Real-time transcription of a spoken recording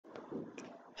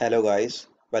Hello guys,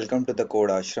 welcome to the Code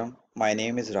Ashram. My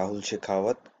name is Rahul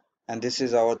Shekhawat and this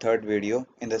is our third video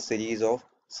in the series of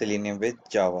Selenium with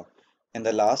Java. In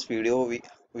the last video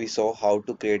we saw how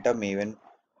to create a Maven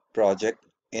project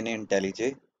in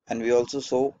IntelliJ, and we also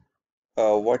saw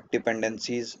what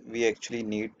dependencies we actually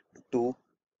need to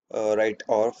write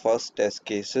our first test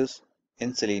cases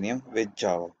in Selenium with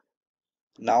Java.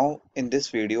 Now in this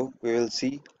video we will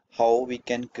see how we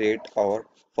can create our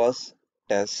first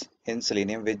test in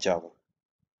Selenium with Java.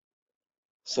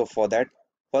 So for that,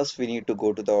 first we need to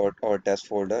go to our test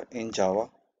folder in Java.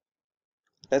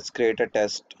 Let's create a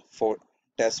test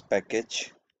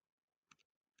package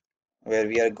where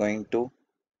we are going to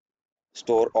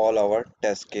store all our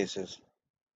test cases.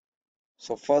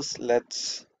 So first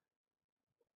let's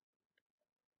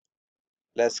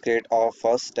create our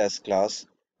first test class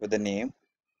with the name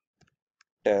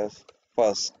test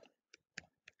first.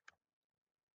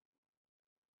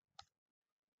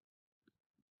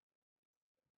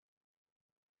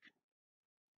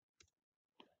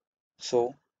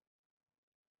 So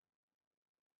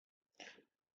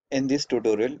in this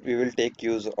tutorial we will take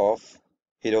use of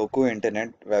Heroku internet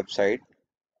website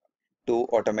to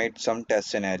automate some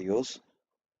test scenarios.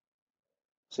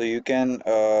 So you can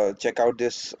check out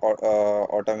this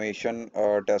automation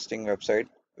testing website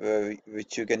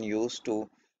which you can use to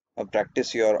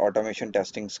practice your automation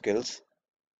testing skills.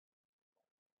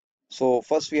 So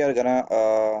first we're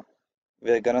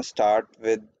gonna start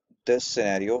with this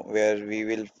scenario where we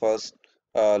will first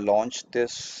launch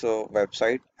this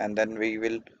website, and then we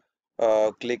will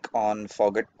click on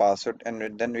forget password,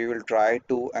 and then we will try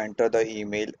to enter the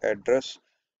email address,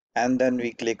 and then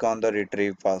we click on the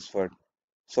retrieve password.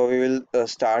 So we will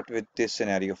start with this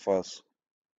scenario first.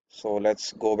 So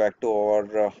let's go back to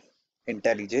our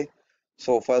IntelliJ.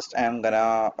 So first I'm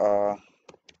gonna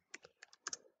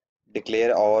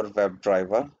declare our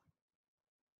WebDriver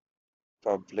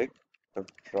public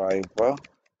WebDriver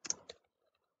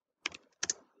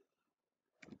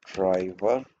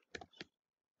driver.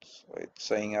 So it's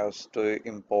saying us to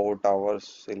import our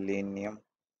Selenium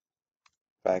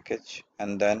package,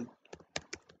 and then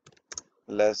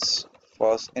let's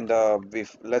first in the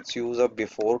let's use a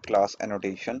before class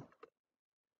annotation.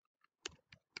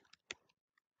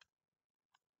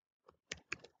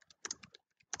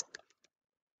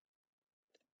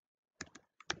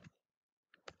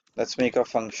 Let's make a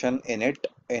function in it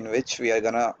in which we are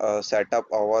gonna set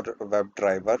up our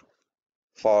WebDriver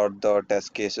for the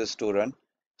test cases to run.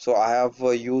 So I have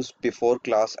used before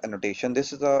class annotation.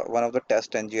 This is one of the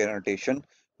test ng annotation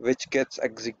which gets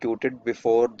executed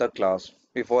before the class.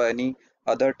 Before any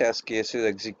other test cases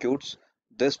executes,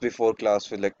 this before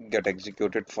class will get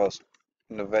executed first,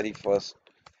 in the very first.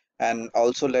 And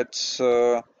also let's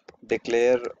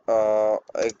declare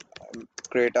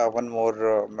create a one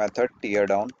more method tear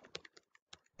down.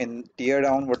 In tear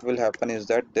down, what will happen is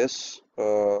that this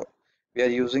we are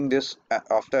using this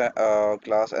after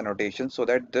class annotation so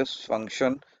that this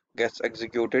function gets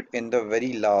executed in the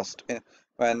very last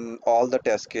when all the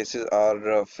test cases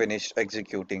are finished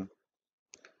executing.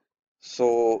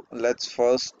 So let's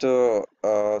first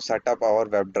set up our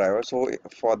WebDriver. So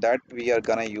for that we are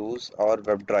gonna use our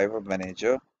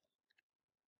WebDriverManager.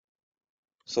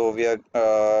 So we are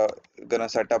gonna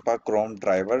set up a Chrome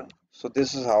driver. So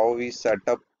this is how we set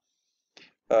up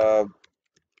uh,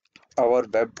 our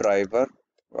WebDriver,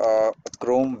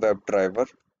 Chrome WebDriver,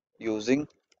 using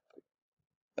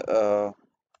uh,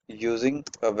 using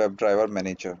a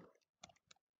WebDriverManager.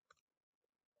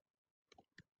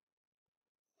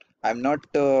 I'm not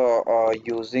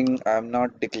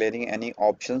declaring any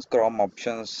options, Chrome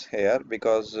options here,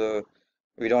 because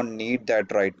we don't need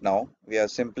that right now. We are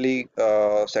simply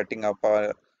setting up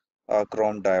a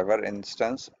Chrome driver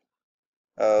instance.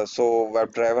 So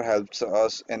WebDriver helps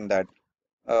us in that.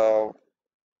 Uh,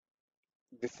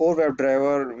 Before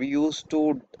WebDriver, we used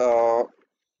to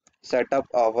set up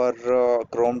our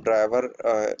Chrome driver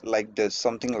like this,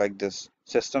 something like this: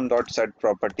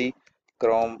 system.set_property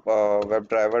Chrome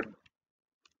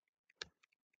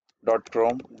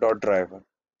WebDriver.chrome.driver,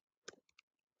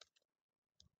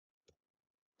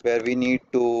 where we need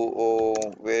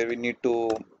to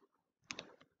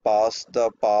pass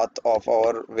the path of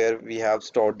our where we have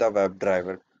stored the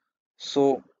WebDriver.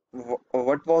 So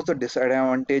what was the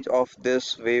disadvantage of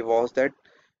this way was that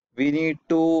we need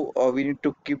to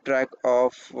keep track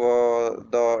of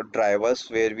the drivers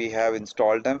where we have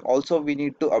installed them. Also, we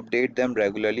need to update them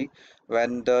regularly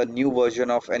when the new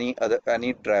version of any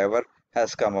driver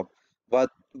has come up. But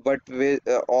with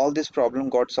all this problem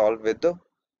got solved with the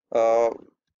uh,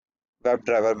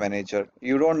 WebDriver Manager.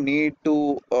 You don't need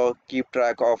to keep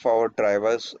track of our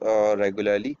drivers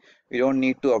regularly. You don't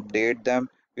need to update them.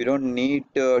 You don't need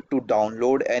to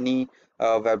download any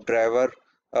WebDriver.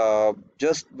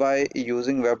 Just by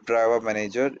using WebDriver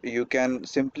Manager, you can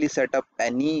simply set up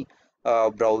any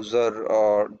browser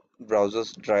or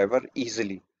browser's driver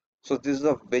easily. So this is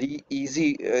a very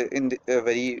easy a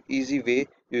very easy way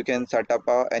you can set up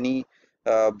any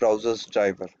browser's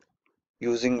driver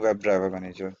using WebDriver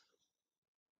Manager.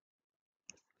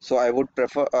 So I would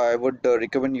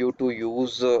recommend you to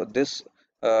use this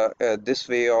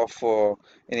way of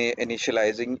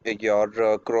initializing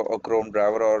your Chrome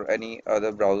driver or any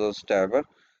other browser's driver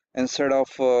instead of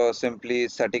simply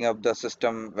setting up the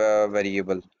system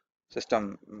variable,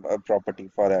 system property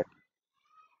for that.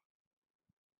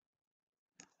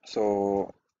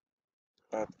 So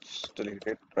let's delete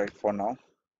it right for now.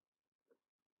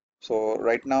 So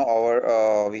right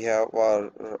now we have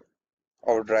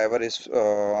our driver is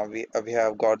we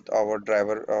have got our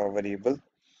driver variable.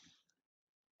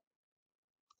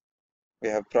 We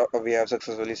have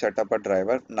successfully set up a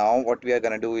driver. Now what we are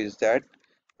gonna do is that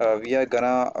we are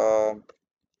gonna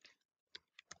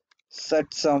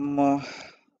set some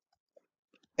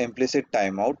implicit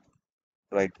timeout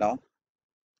right now.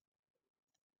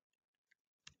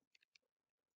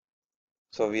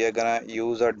 So we are gonna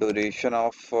use a duration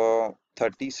of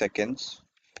 30 seconds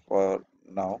for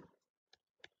now,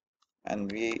 and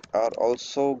we are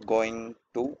also going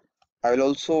to I will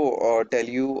also tell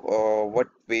you what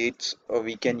weights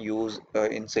we can use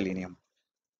in Selenium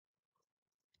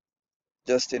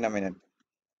just in a minute.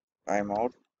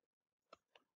 Timeout.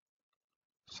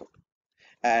 So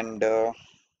and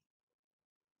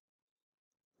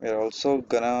we're also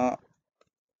gonna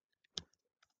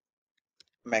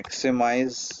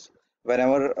maximize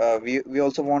whenever we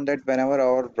also want that whenever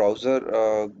our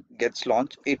browser gets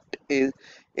launched, it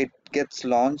gets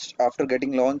launched. After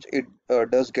getting launched, it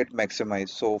does get maximized.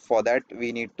 So for that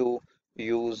we need to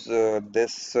use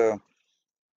this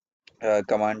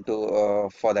command to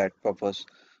for that purpose.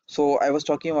 So I was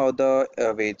talking about the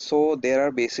weights. So there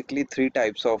are basically three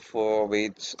types of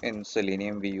weights in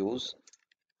Selenium we use,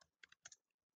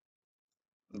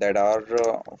 that are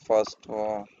first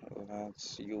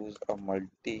let's use a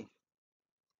multi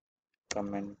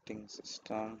commenting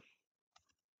system.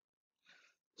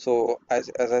 So as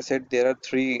I said, there are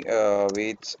three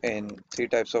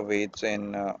types of weights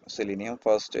in Selenium.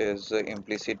 First is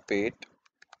implicit weight.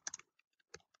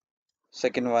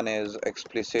 Second one is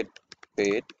explicit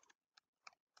weight,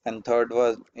 and third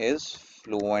one is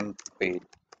fluent weight.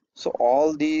 So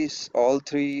all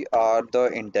three are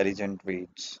the intelligent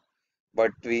weights,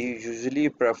 but we usually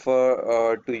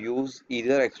prefer to use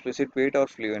either explicit weight or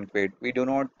fluent weight. We do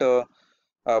not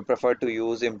prefer to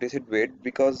use implicit weight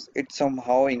because it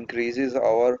somehow increases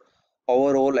our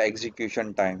overall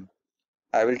execution time.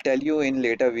 I will tell you in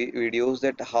later videos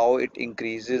that how it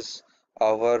increases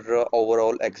our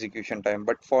overall execution time.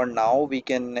 But for now, we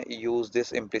can use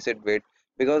this implicit weight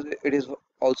because it is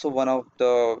also one of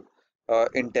the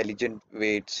intelligent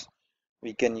weights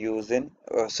we can use in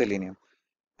Selenium.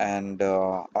 And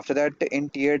after that, in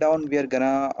tear down, we are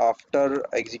gonna, after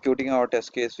executing our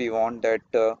test case, we want that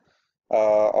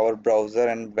our browser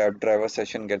and WebDriver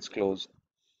session gets closed.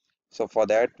 So for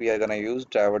that, we are gonna use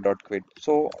driver.quit.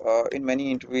 So in many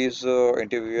interviews,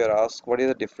 interviewer asks, what is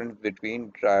the difference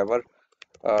between driver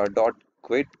dot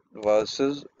quit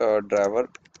versus driver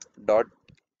dot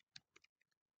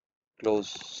close?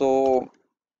 So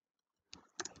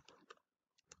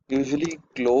usually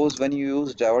close, when you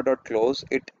use driver dot close,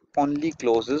 it only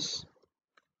closes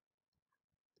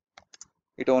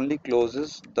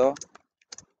the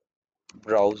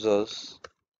browsers,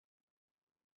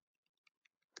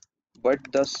 but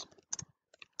the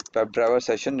WebDriver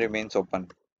session remains open.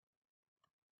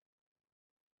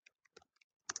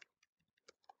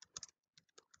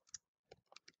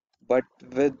 But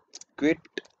with quit,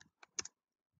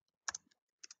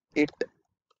 it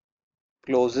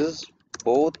closes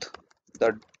both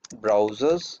the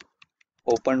browsers,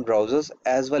 open browsers,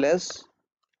 as well as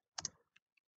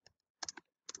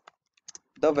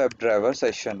the WebDriver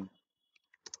session.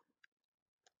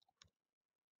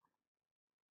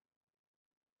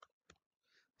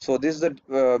 So this is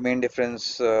the main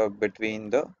difference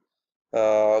between the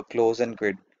close and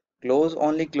quit. Close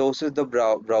only closes the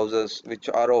browsers which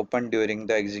are open during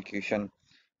the execution,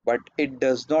 but it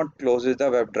does not closes the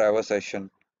WebDriver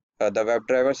session. The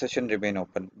WebDriver session remain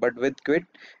open. But with quit,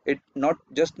 it not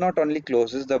only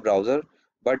closes the browser,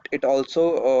 but it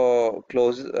also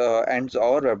closes ends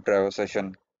our WebDriver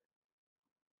session.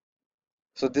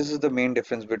 So this is the main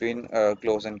difference between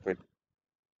close and quit.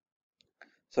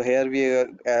 So here we are,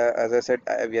 as I said,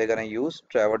 we are gonna use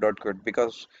driver.quit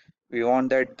because we want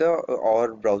that the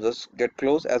our browsers get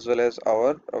closed as well as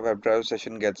our WebDriver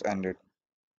session gets ended.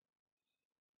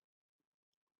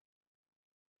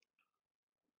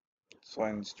 So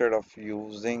instead of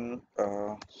using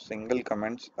single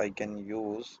comments, I can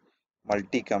use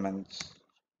multi comments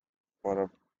for a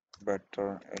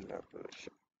better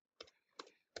elaboration.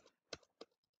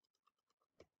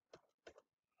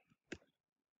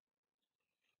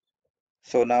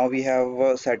 So now we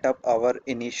have set up our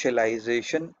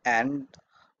initialization and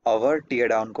our tear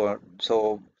down code.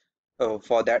 So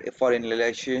for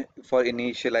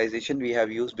initialization we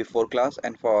have used before class,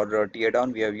 and for tear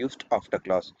down we have used after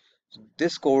class. So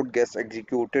this code gets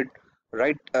executed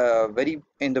right very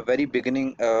in the very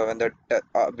beginning when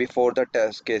before the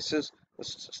test cases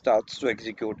starts to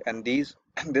execute, and these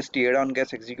this tear down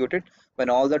gets executed when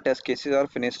all the test cases are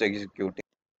finished executing.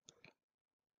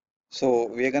 So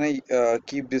we are gonna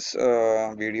keep this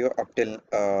video up till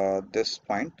this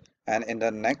point, and in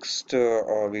the next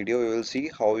video we will see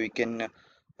how we can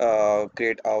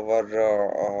create our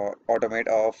automate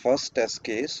our first test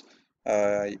case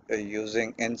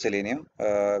using in Selenium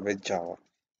with Java.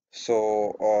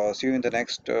 So see you in the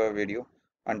next video.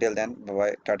 Until then, bye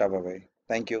bye, tata, bye bye.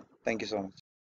 Thank you so much.